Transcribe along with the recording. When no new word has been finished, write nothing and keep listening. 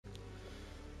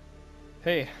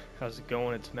Hey, how's it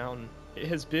going? It's Mountain. It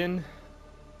has been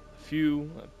a few,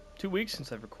 2 weeks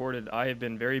since I've recorded. I have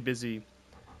been very busy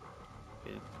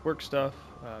with work stuff.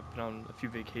 I've been on a few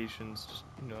vacations, just,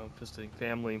 visiting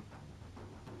family,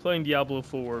 playing Diablo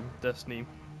 4, Destiny.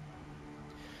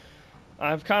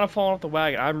 I've kind of fallen off the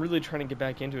wagon. I'm really trying to get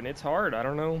back into it, and it's hard. I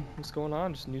don't know what's going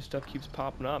on. Just new stuff keeps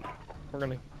popping up. We're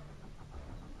going to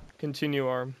continue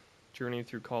our journey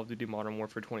through Call of Duty Modern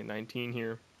Warfare 2019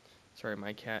 here. Sorry,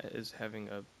 my cat is having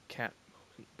a cat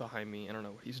moment behind me. I don't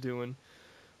know what he's doing.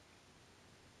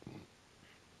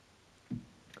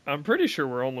 I'm pretty sure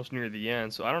we're almost near the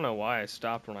end, so I don't know why I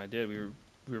stopped when I did. We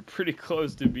were pretty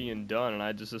close to being done, and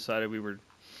I just decided we were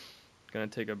gonna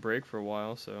take a break for a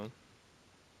while, so.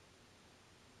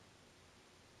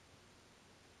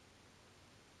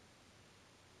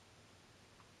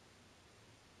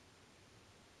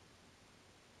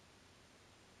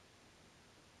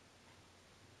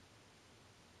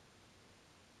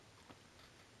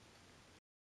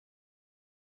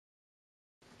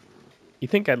 You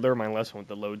think I'd learn my lesson with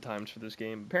the load times for this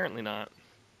game? Apparently not.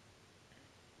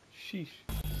 Sheesh.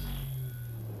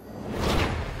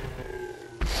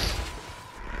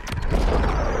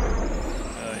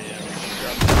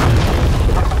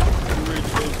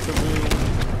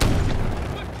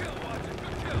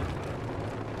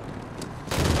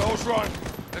 Ghost run.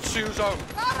 Let's see who's out.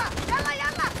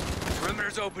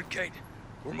 Perimeter's open, Kate.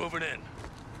 We're moving in.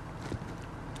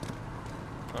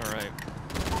 All right.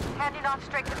 Handing off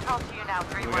straight control to you now,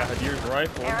 3-1. We got Hadir's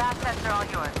rifle. Air assets are all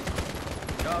yours.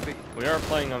 Copy. We are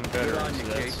playing on veterans, so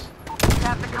that's You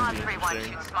have the con, be 3-1.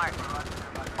 interesting. Shoot smart.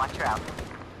 Watch her out.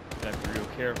 Gotta be real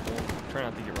careful. Try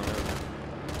not to get run over.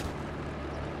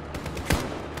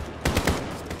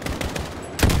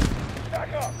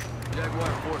 Back up.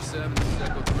 Jaguar 4-7, this is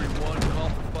Echo 3-1. Call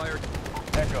for fire.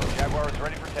 Echo, Jaguar is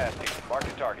ready for tasking. Mark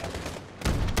your target.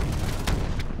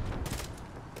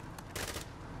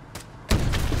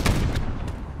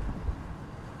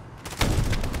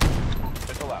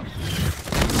 Missile out.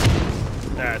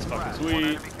 That's fucking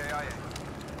sweet.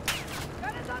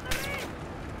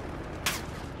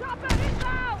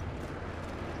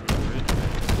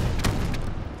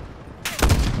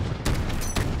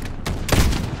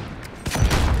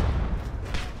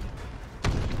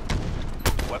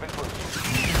 Weapon close.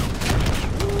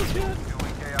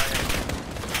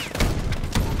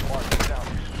 Mark down.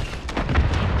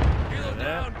 Helo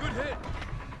down, good hit.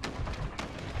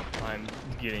 I'm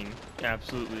getting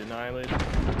absolutely annihilated.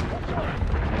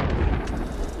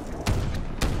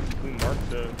 We marked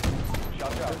the.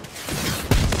 Shots out.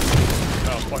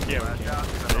 Oh, fuck yeah.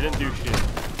 They didn't do shit.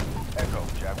 Echo,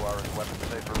 Jaguar is weapon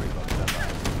safe for reload. Stand by.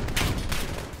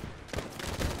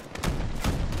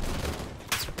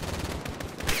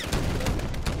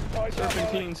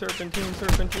 Serpentine, serpentine,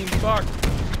 serpentine, fuck!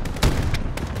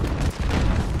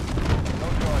 No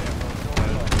joy, Echo. Still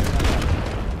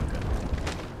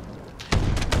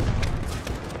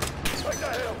right the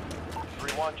hill.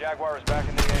 3-1, Jaguar is back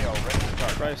in the AO. Ready to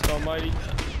start. Christ almighty.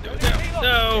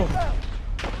 No!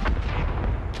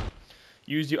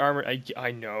 Use the armor.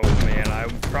 I know, man.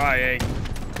 I'm trying.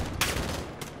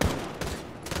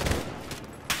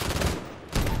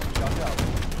 Shots out.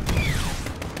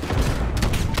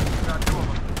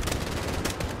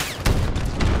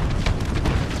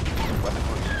 Weapon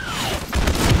loose.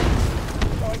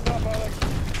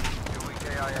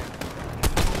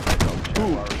 Echo,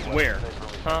 Jaguar is weapon Where? safe for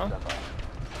reload. Huh? Stand by.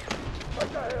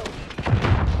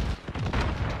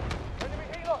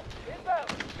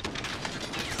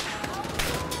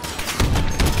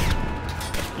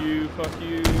 Fuck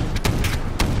you.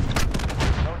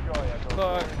 No joy, Echo.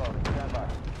 Fuck. Still reloading. Stand by.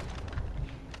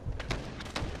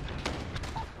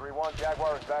 3-1,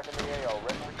 Jaguar is back in the AO.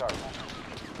 Ready to start.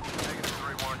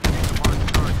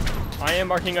 I am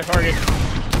marking a target.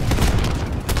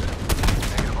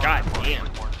 God damn.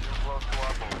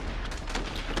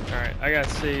 Alright, I got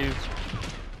saved.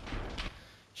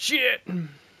 Shit!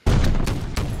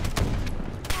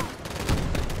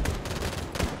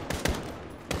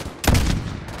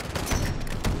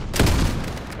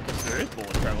 There is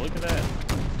bullet travel, look at that.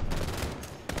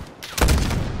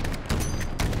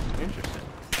 Interesting.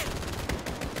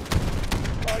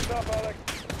 Lights up, Alex.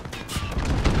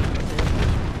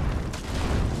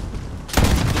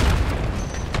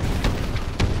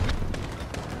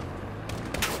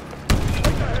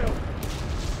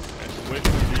 I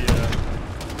switched with the,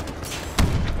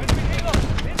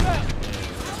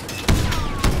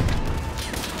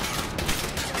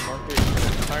 market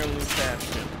entirely fast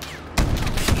ship.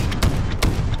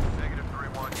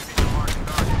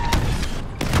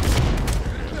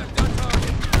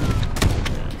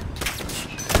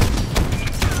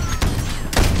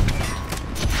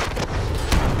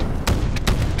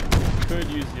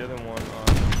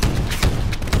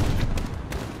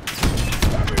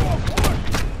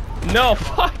 No,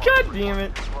 fuck, god damn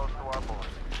it. Close to our boys.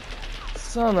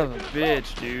 Son of a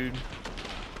bitch, dude.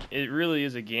 It really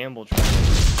is a gamble trying to...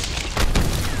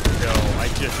 No, I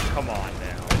just... Come on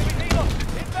now. Come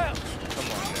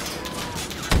on now.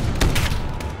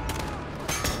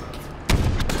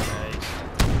 Nice.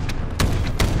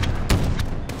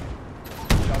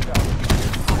 Shot down.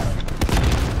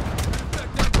 Back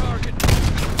that target.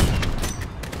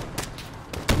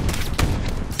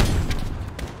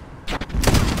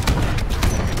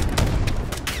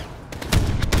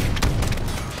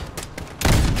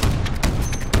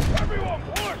 Everyone,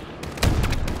 push!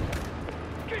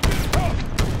 Get to the top!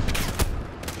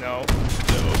 No.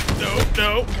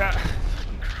 No. God.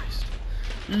 Fucking Christ.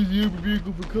 Use the upper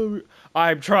vehicle for cover.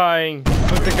 I'm trying,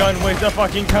 but the gun weighs a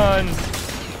fucking ton. Get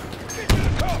to the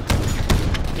top!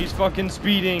 He's fucking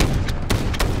speeding. Almost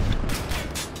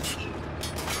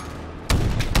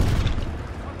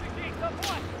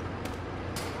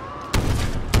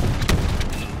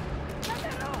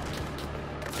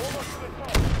to the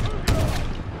top. Move it on!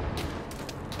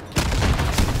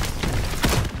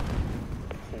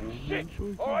 Shit!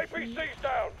 Our APC's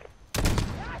down!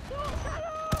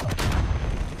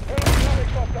 Enemy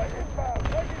helicopter inbound!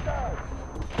 Take it down!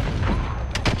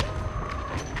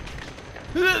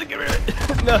 Get rid of it.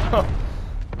 No.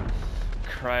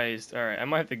 Christ. Alright, I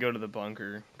might have to go to the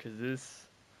bunker, because this...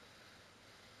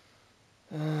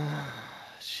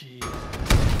 Jeez.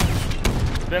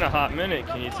 It's been a hot minute,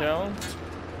 can you tell?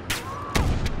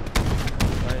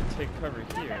 I take cover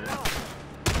here.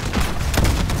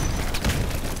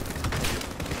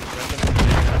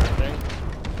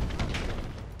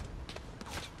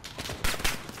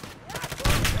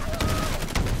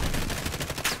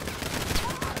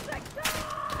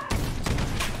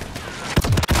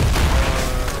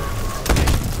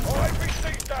 Our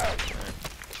APC's down!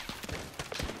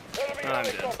 Enemy I'm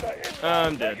dead. helicopter inbound!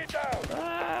 I'm Take dead. it down!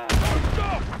 Ah. Don't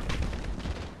stop!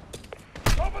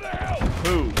 Top of the hill!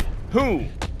 Who?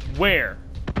 Where?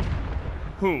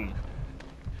 Whom?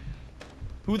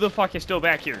 Who the fuck is still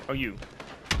back here? Oh, you.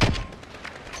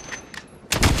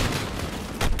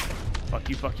 Fuck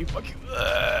you.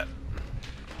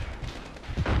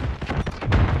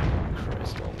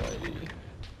 Christ almighty.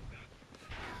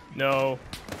 No.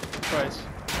 Christ.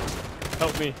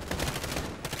 Help me.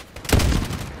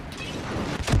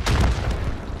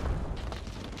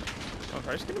 Oh,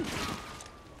 Christ, get him.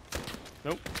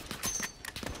 Nope.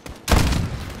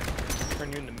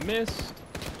 Turn you into mist.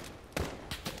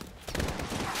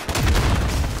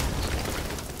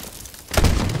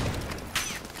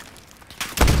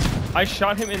 I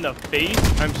shot him in the face?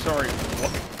 I'm sorry.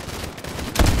 What?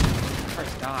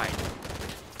 Christ died.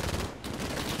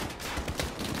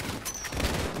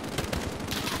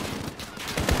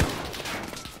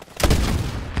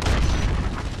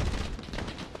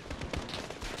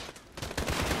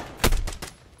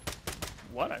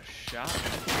 What a shot.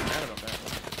 I'm mad about that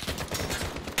one.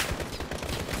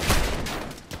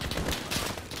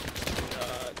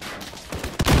 God.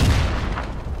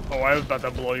 Oh, I was about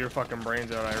to blow your fucking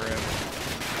brains out, I read.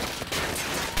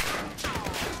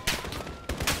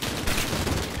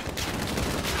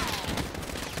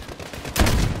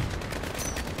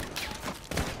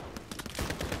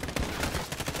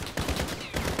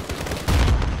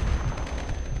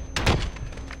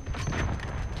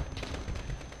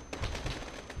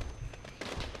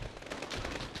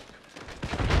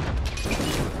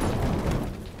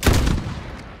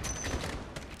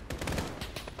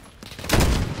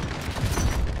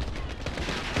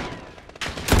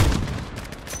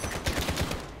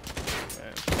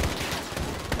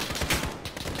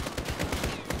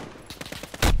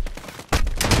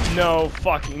 No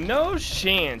fucking, no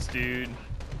chance, dude.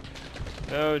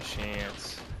 No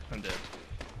chance. I'm dead.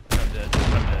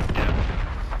 Yeah.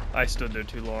 I stood there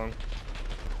too long.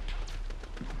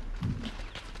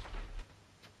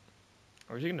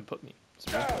 Where's he gonna put me?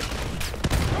 Down! Don't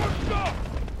stop!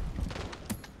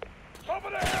 Top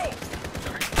of the hill!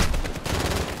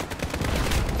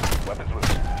 Weapons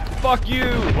loose. Fuck you!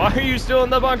 Why are you still in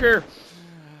the bunker?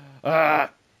 Down!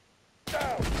 Don't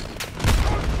stop!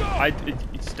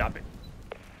 Stop it.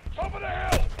 Top of the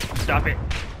hill! Stop it.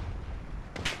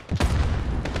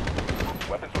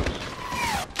 Weapons loose.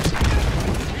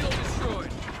 Field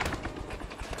destroyed.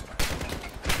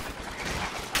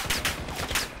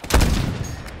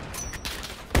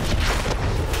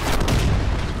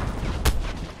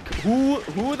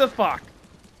 Who the fuck?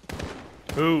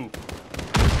 Who?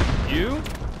 You?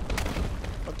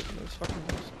 Fucking those fucking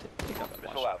take out that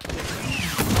Missile watch. out.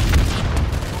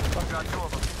 Got two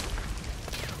of them.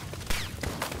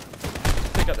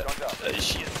 Take out that Guns up.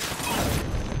 shit.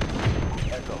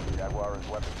 Heads Echo. Jaguar is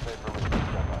weapons safe for release.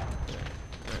 Stand by.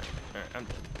 Alright, I'm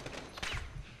dead.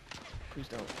 Please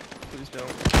don't. Please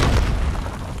don't.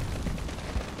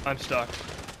 I'm stuck.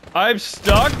 I'm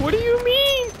stuck? What do you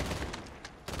mean?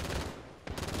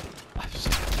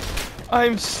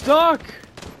 I'm stuck!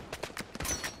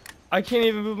 I can't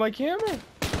even move my camera. 3-1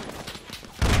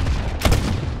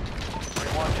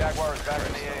 Jaguar is back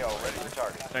in the AO, ready for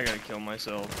target. I gotta kill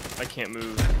myself. I can't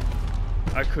move.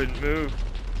 I couldn't move.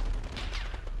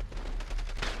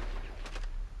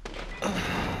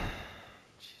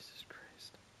 Jesus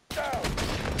Christ.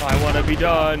 I wanna be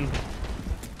done.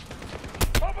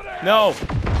 No!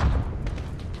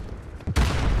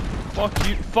 Fuck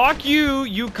you. Fuck you,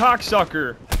 you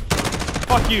cocksucker.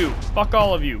 Fuck you. Fuck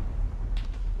all of you.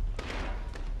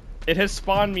 It has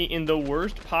spawned me in the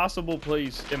worst possible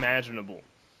place imaginable.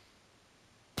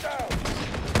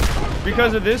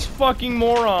 Because of this fucking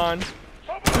moron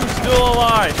who's still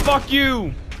alive. Fuck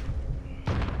you!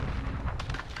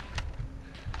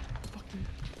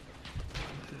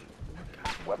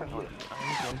 Weapons loose.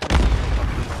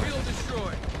 Field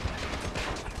destroyed.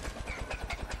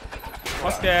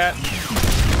 Fuck that.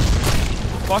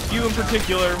 Fuck you in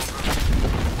particular.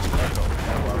 Echo.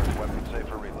 Jaguar is weapons safe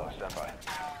for reload. Stand by.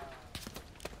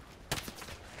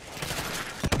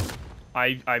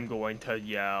 I'm going to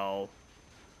yell.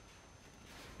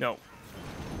 No.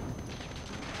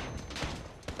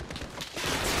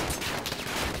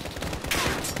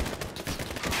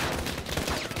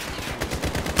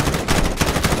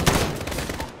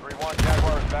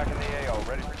 Jaguar is back in the AO,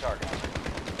 ready for target.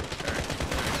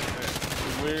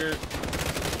 Where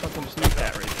fucking sneak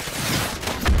that right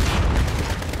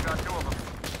You got 2 of them.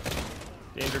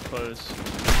 there. Danger close.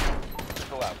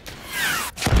 Still out.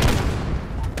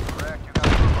 Correct, you got 2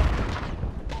 of them.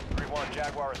 3-1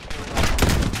 Jaguar is clearing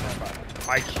off. Stand by.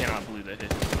 I cannot believe that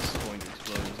hit. It's going to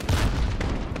explode. Isn't it?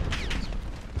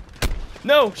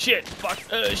 No! Shit! Fuck!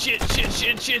 Shit!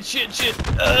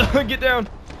 Get down!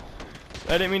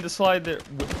 I didn't mean to slide there.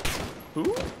 Who?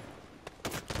 Who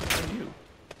are you?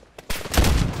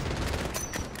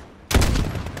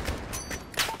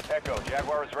 Echo,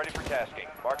 Jaguar is ready for tasking.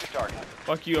 Mark your target.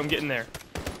 Fuck you, I'm getting there.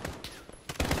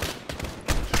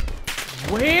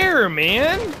 Where,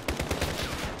 man?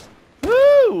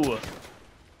 Woo! Oh,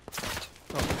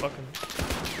 fucking.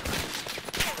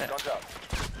 Guns up.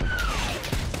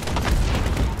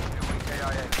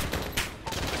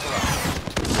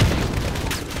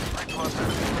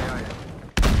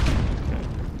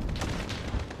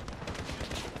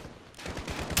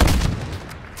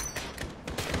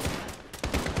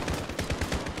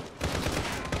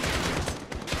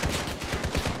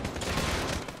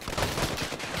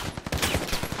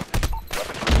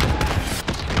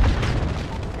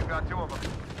 You got 2 of them.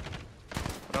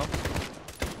 Well,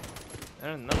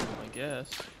 and none of them, I guess.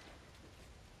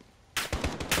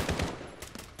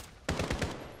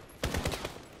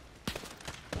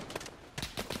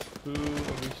 Who are we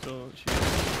still shooting?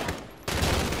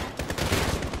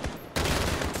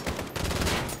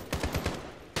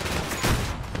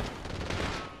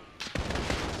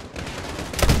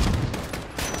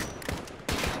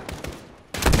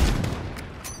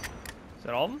 Is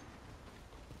that all of them?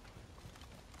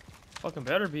 Fucking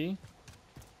better be.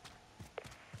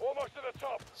 Almost to the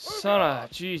top. Son of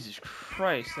Jesus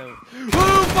Christ. That was...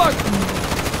 Oh, fuck!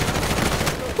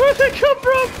 Where'd they come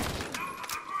from?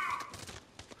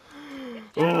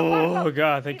 Oh,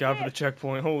 God. Thank God for the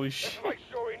checkpoint. Holy shit. Make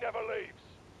sure he never leaves.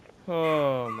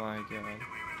 Oh, my God.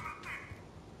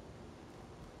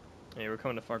 Hey, we're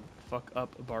coming to fuck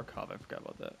up Barkov. I forgot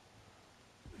about that.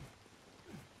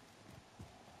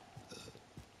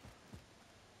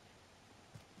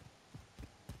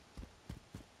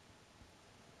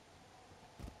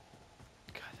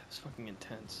 It's fucking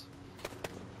intense.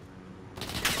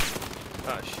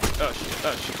 Oh shit, oh shit,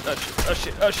 oh shit, oh shit, oh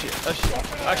shit, oh shit, oh shit,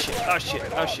 oh shit, oh shit,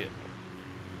 oh shit.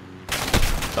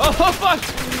 Oh fuck!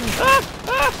 Ah!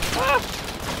 Ah! Ah!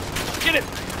 Get it!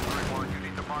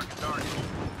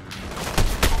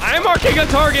 I'm marking a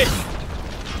target!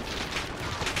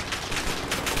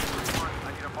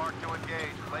 I need a mark to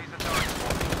engage. Blaze the target.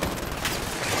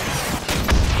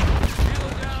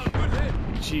 Field down. Good hit.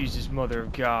 Jesus, mother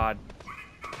of God.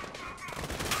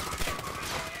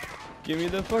 Get me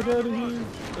the fuck out of here.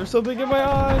 There's something in my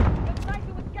eye.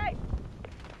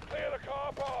 Clear the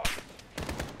car park.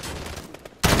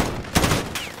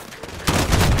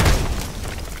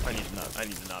 I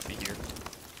need to not be here.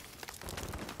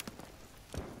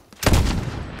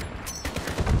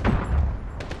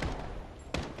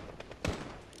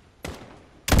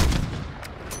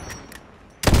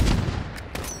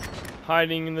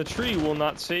 Hiding in the tree will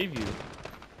not save you.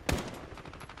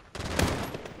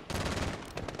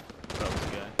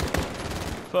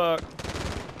 fuck?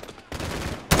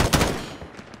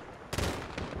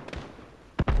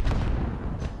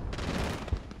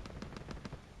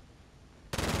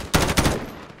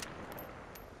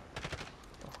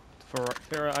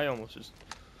 Farah, I almost just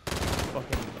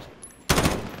fucking.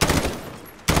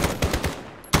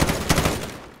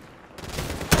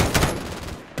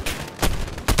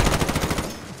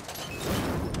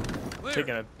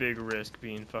 Taking a big risk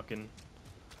being fucking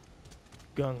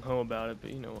gung-ho about it,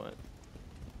 but you know what?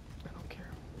 I don't care.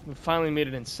 We finally made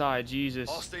it inside, Jesus.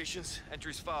 All stations,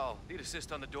 entries foul. Need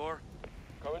assist on the door?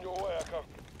 Coming your way, Echo.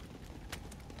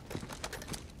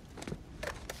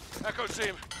 Echo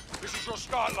team, this is your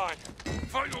start line.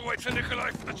 Fight your way to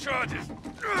Nikolai for the charges.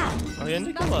 Oh yeah,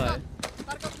 Nikolai.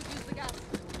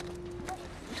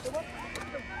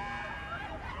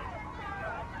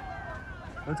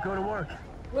 Let's go to work.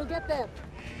 We'll get there.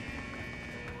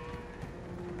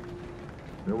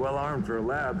 They're well armed for a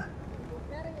lab.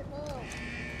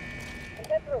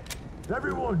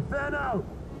 Everyone, fan out!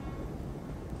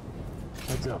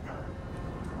 Heads up.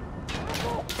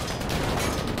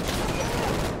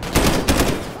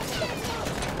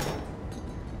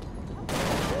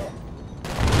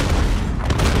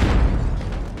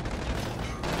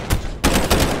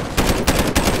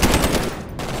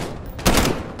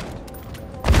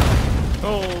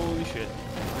 Holy shit.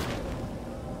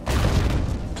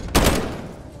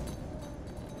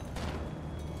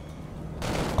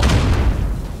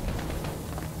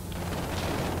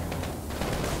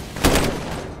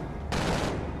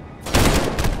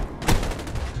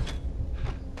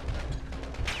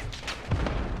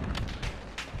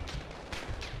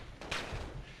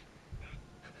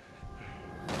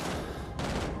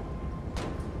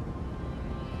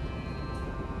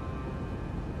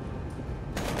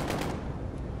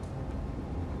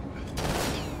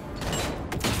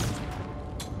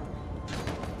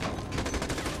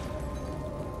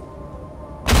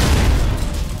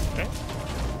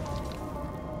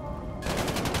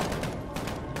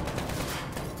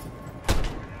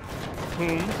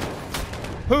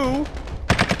 Who?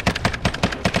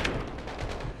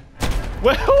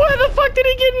 Where the fuck did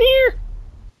he get in here?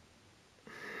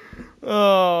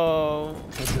 Oh.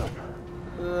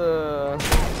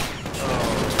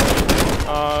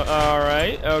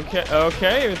 Alright.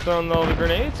 Okay. You're throwing all the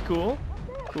grenades. Cool.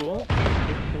 Cool.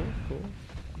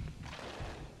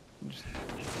 Just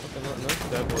fucking letting those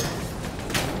bad boys.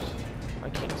 I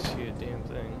can't see a damn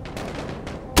thing.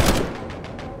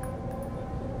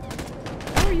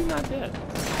 How are you not dead?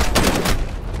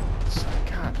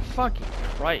 God fucking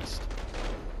Christ.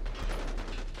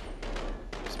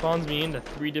 Spawns me into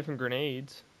 3 different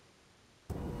grenades.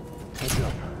 Heads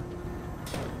up.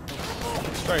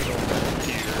 Let's try going back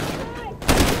here.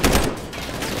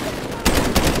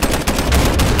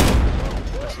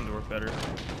 That seemed to work better.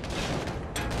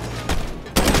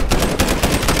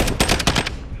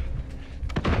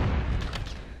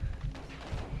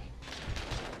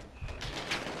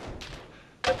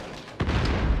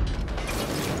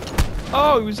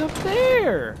 Oh, he was up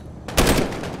there!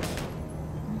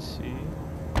 Let's see.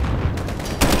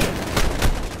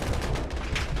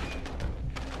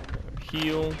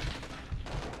 Heal.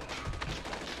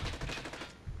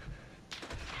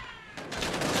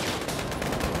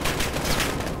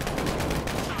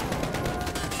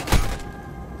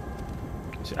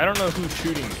 See, I don't know who's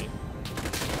shooting me.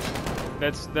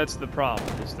 That's the problem,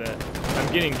 is that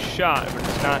I'm getting shot, but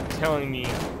it's not telling me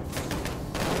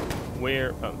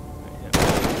where. Oh.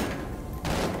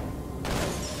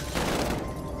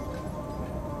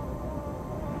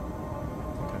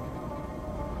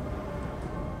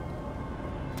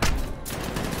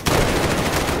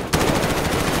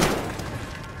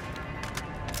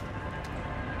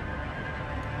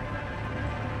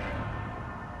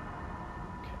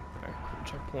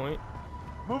 Checkpoint.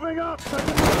 Moving up!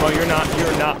 Oh, you're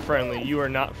not friendly. You are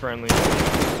not friendly.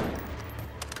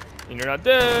 And you're not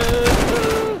dead.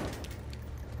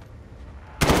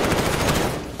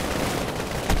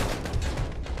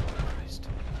 Christ.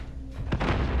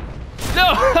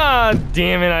 No!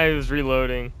 Damn it, I was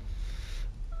reloading.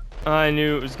 I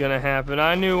knew it was gonna happen.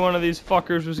 I knew one of these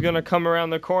fuckers was gonna come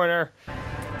around the corner.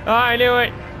 I knew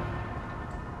it.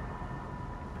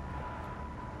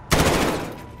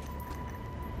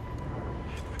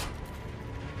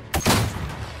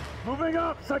 Moving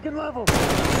up! Second level!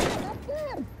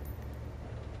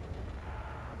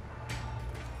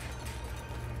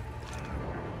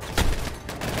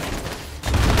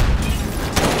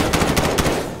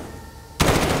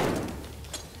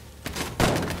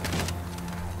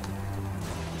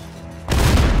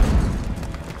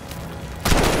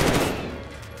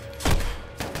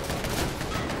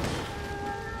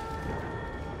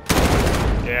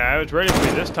 Yeah, I was ready for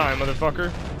you this time,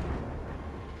 motherfucker.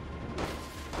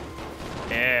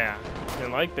 Yeah.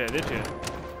 Didn't like that, did you?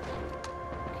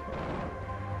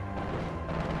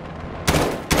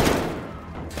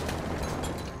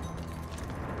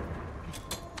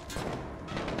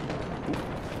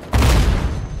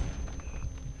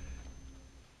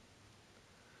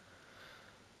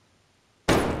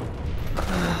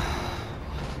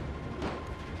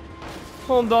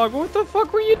 Home dog, what the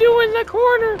fuck were you doing in that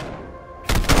corner?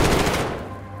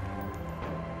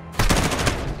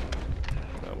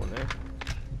 That one there.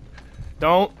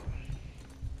 Don't.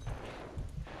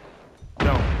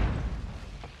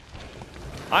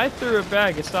 I threw it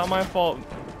back. It's not my fault.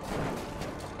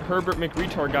 Herbert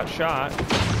McRetard got shot.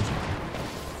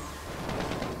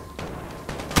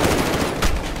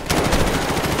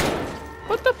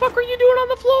 What the fuck are you doing on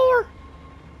the floor?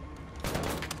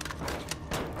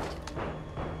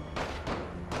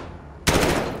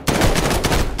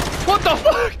 What the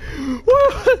fuck?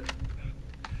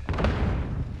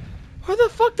 Where the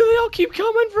fuck do they all keep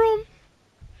coming from?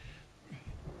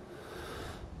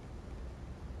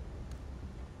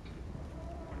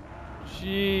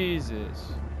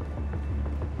 Jesus.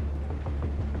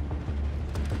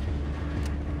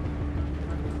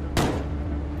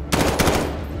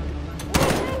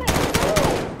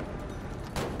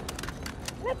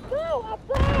 Let's go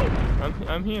outside.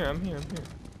 I'm here.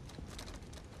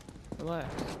 Relax.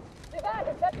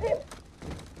 That's him.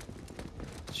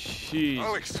 Jesus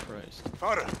Alex. Christ.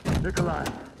 Farah, Nikolai.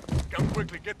 come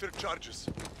quickly, get their charges.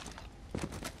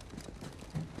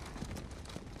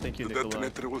 Thank you, The Nikolai.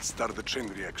 detonator will start the chain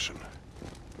reaction.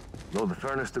 Load the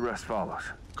furnace, the rest follows.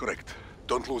 Correct.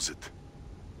 Don't lose it.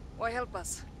 Why help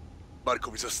us?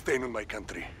 Barkov is a stain on my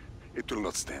country. It will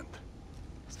not stand.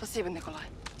 Спасибо, Nikolai.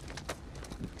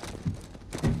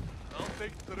 I'll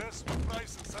take the rest with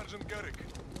Price and Sergeant Garrick.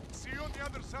 See you on the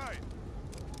other side.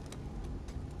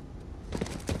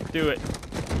 Do it.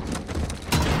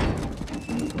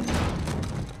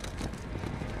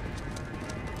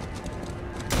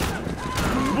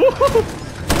 Woo!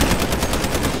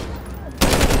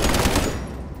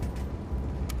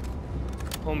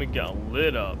 Homie got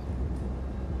lit up.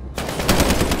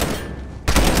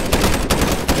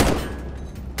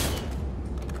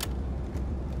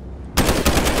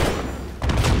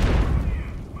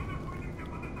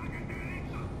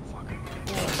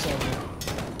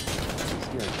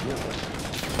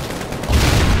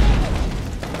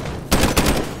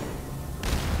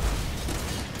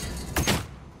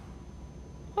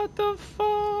 What the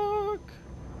fuck?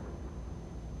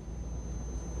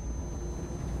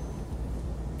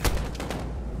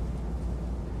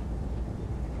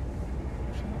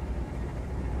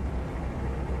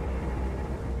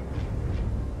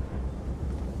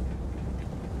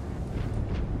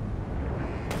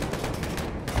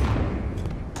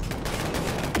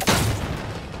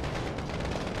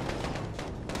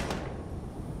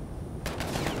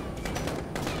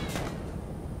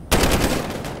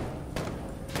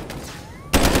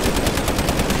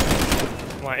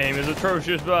 My aim is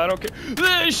atrocious, but I don't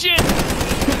care. Shit!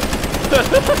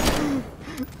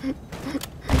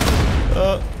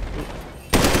 Oh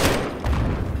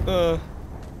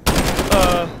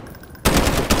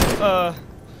fuck.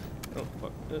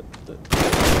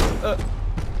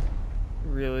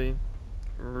 Really?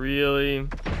 Really?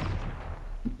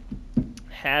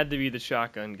 Had to be the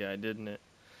shotgun guy, didn't it?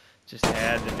 Just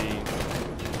had to be.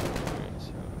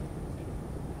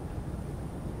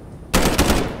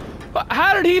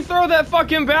 How did he throw that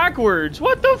fucking backwards?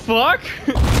 What the fuck?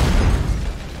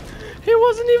 He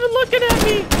wasn't even looking at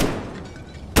me.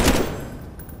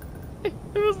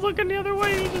 He was looking the other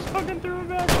way and he just fucking threw it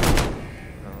backwards.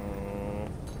 Oh.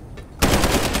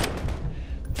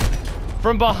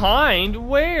 From behind?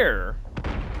 Where?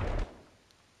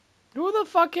 Who the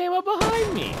fuck came up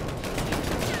behind me?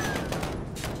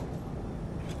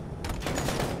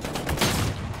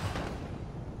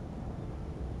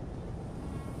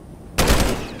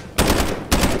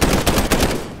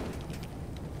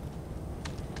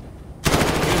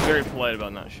 Very polite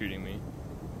about not shooting me.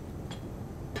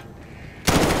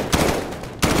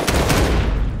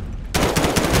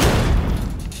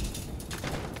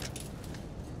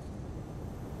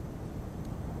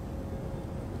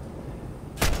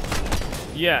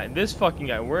 Yeah, this fucking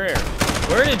guy. Where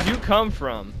did you come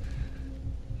from?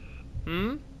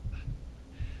 Hmm?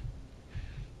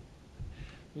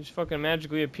 You just fucking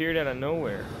magically appeared out of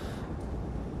nowhere.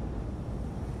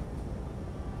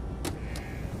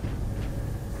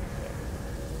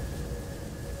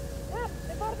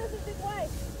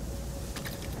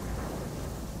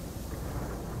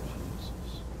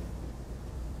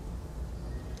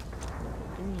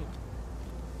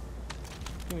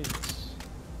 Give me this.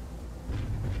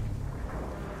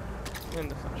 And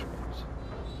the flashbangs.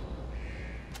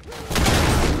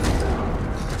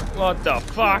 What the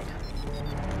fuck?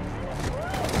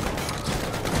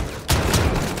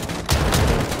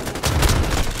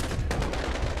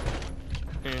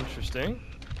 Interesting.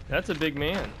 That's a big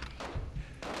man.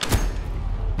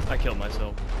 I killed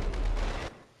myself.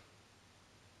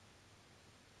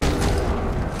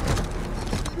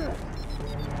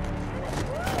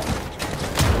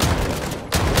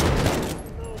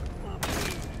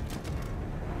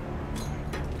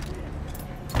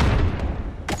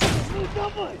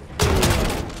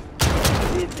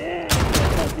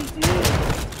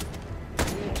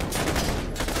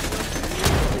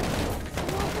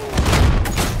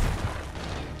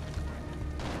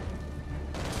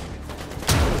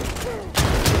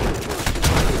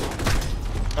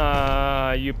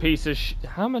 You piece of sh—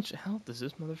 how much health does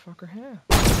this motherfucker have?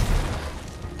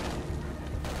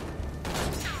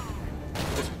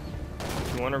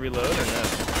 You want to reload or no? I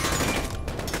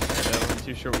wasn't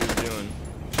too sure what you were doing.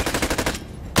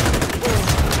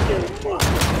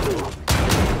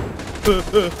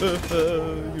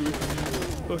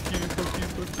 Fuck you, fuck you,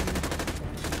 fuck you.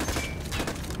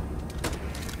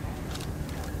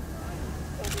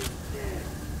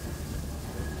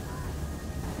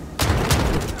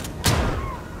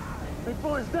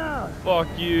 Boys down! Fuck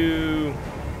you.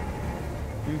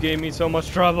 You gave me so much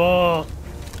trouble.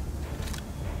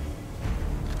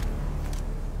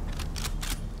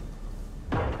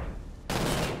 Oh,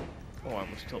 I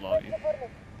almost killed all of you.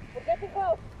 We're getting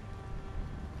close.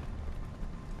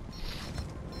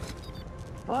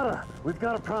 Farah, we've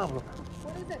got a problem.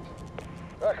 What is it?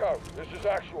 Echo, this is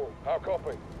Actual. How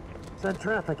copy? Send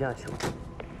traffic actually.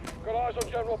 Got eyes on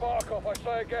General Barkov. I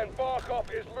say again,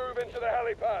 Barkov is moving to the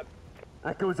helipad.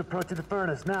 Echo is approaching the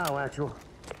furnace now, actual.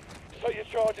 Set your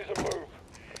charges and move.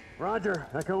 Roger,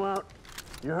 Echo out.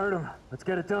 You heard him. Let's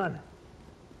get it done.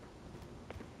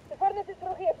 The furnace is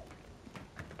through here.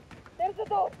 There's the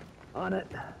door. On it.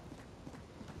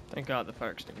 Thank God the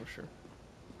fire extinguisher.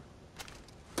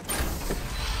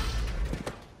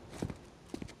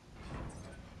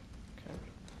 Okay.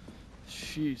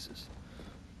 Jesus.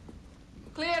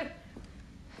 Clear!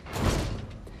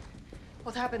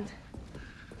 What happened?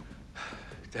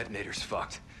 Detonator's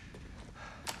fucked.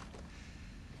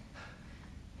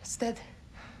 It's dead.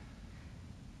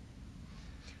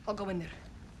 I'll go in there.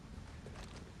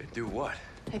 And do what?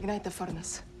 Ignite the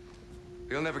furnace.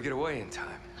 You'll never get away in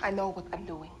time. I know what I'm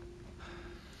doing.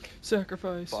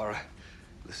 Sacrifice. Farah,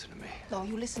 listen to me. No,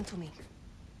 you listen to me.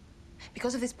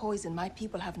 Because of this poison, my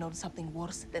people have known something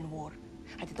worse than war.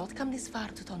 I did not come this far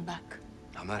to turn back.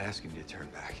 I'm not asking you to turn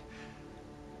back.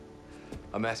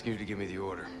 I'm asking you to give me the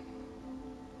order.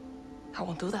 I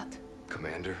won't do that.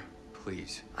 Commander,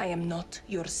 please. I am not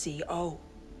your CO.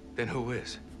 Then who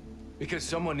is? Because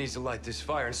someone needs to light this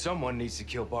fire and someone needs to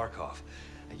kill Barkov.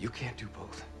 And you can't do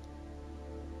both.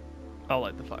 I'll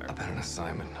light the fire. I've had an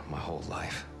assignment my whole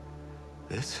life.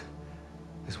 This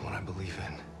is what I believe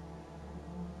in.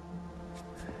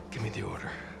 Give me the order.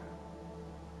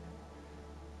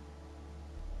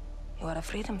 You are a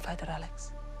freedom fighter,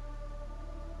 Alex.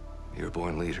 You're a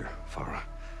born leader, Farah.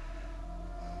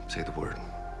 Say the word.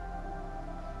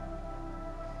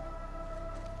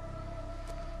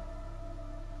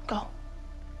 Go.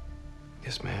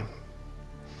 Yes, ma'am.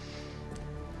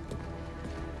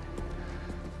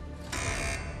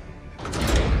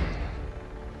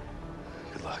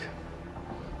 Good luck.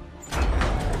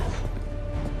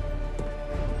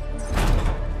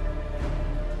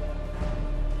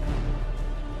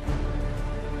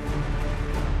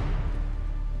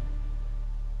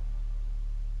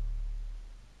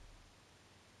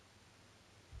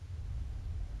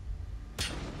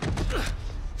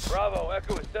 Bravo,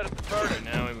 Echo is set at the furnace.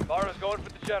 Now we Farah's going for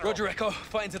the general. Roger, Echo.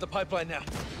 Fight into the pipeline now.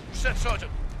 Set,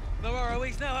 Sergeant. No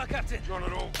ROEs now, huh, Captain? Not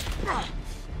at all.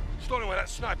 Starting with that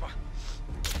sniper.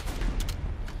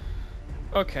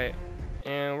 Okay,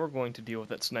 and we're going to deal with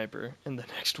that sniper in the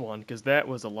next one, because that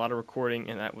was a lot of recording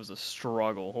and that was a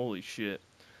struggle. Holy shit.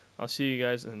 I'll see you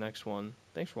guys in the next one.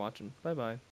 Thanks for watching. Bye-bye.